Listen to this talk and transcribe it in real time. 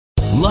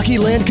Lucky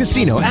Land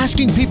Casino,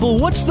 asking people,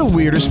 what's the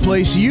weirdest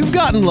place you've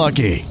gotten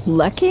lucky?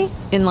 Lucky?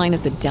 In line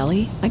at the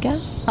deli, I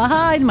guess?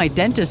 Aha, in my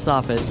dentist's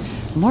office.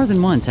 More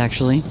than once,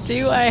 actually.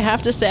 Do I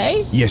have to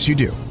say? Yes, you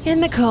do. In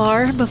the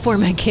car before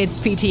my kids'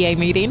 PTA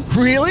meeting.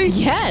 Really?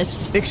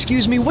 Yes.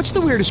 Excuse me, what's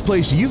the weirdest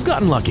place you've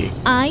gotten lucky?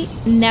 I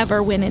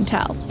never win and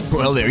tell.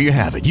 Well, there you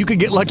have it. You can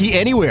get lucky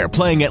anywhere,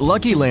 playing at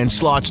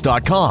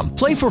LuckyLandSlots.com.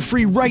 Play for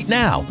free right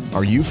now.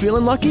 Are you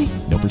feeling lucky?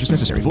 No purchase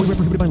necessary. Void where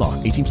prohibited by law.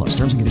 18 plus.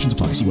 Terms and conditions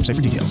apply. See website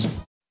for details.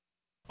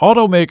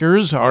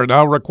 Automakers are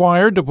now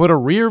required to put a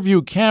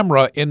rear-view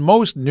camera in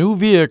most new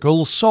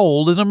vehicles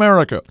sold in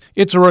America.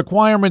 It's a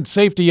requirement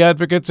safety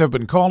advocates have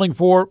been calling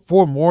for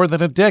more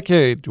than a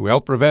decade to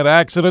help prevent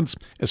accidents,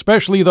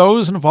 especially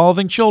those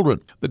involving children.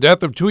 The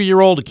death of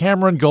 2-year-old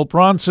Greg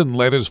Gulbransen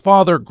led his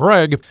father,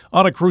 Greg,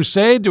 on a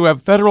crusade to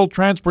have federal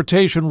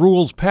transportation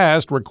rules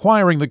passed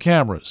requiring the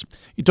cameras.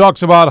 He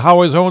talks about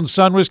how his own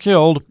son was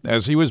killed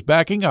as he was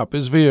backing up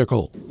his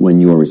vehicle.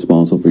 When you are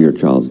responsible for your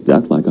child's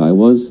death like I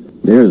was,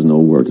 there is no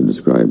word to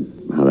describe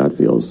how that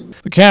feels.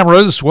 The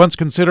cameras, once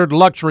considered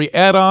luxury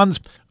add-ons,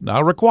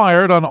 now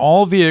required on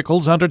all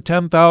vehicles under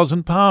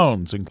 10,000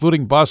 pounds,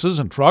 including buses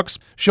and trucks,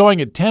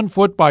 showing a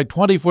 10-foot by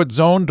 20-foot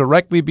zone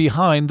directly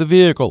behind the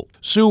vehicle.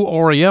 Sue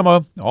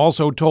Oriema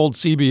also told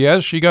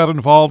CBS she got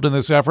involved in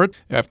this effort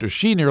after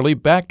she nearly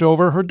backed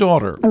over her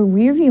daughter. A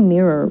rearview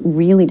mirror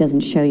really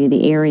doesn't show you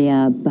the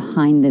area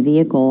behind the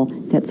vehicle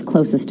that's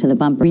closest to the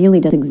bumper. It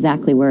really does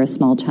exactly where a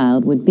small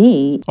child would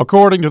be.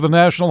 According to the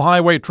National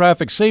Highway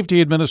Traffic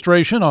Safety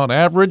Administration, on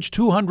average,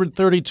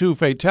 232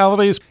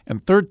 fatalities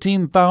and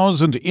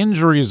 13,000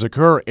 injuries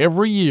occur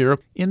every year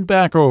in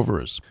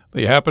backovers.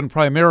 They happen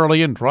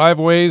primarily in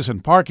driveways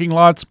and parking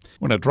lots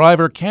when a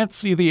driver can't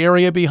see the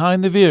area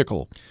behind the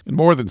vehicle. In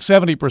more than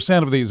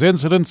 70% of these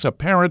incidents, a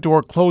parent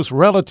or close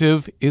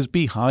relative is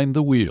behind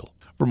the wheel.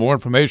 For more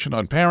information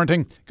on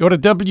parenting, go to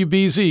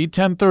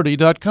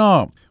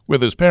WBZ1030.com.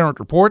 With his Parent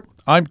Report,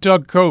 I'm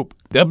Doug Cope,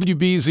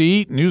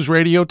 WBZ News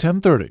Radio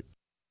 1030.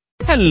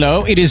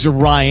 Hello, it is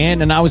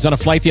Ryan, and I was on a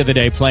flight the other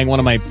day playing one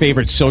of my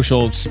favorite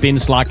social spin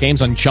slot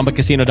games on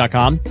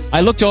ChumbaCasino.com. I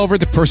looked over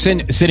at the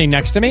person sitting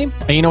next to me,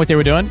 and you know what they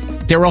were doing?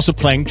 They were also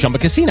playing Chumba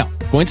Casino.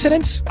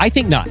 Coincidence? I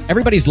think not.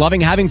 Everybody's loving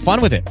having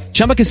fun with it.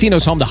 Chumba Casino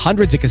is home to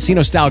hundreds of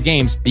casino-style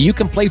games that you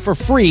can play for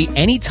free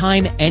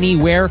anytime,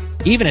 anywhere,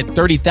 even at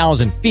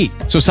 30,000 feet.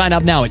 So sign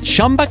up now at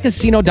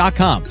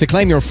ChumbaCasino.com to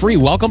claim your free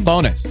welcome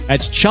bonus.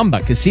 That's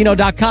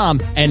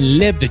ChumbaCasino.com and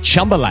live the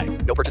Chumba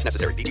life. No purchase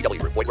necessary.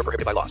 VGW. Void where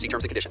prohibited by law. See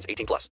terms and conditions. 18 plus.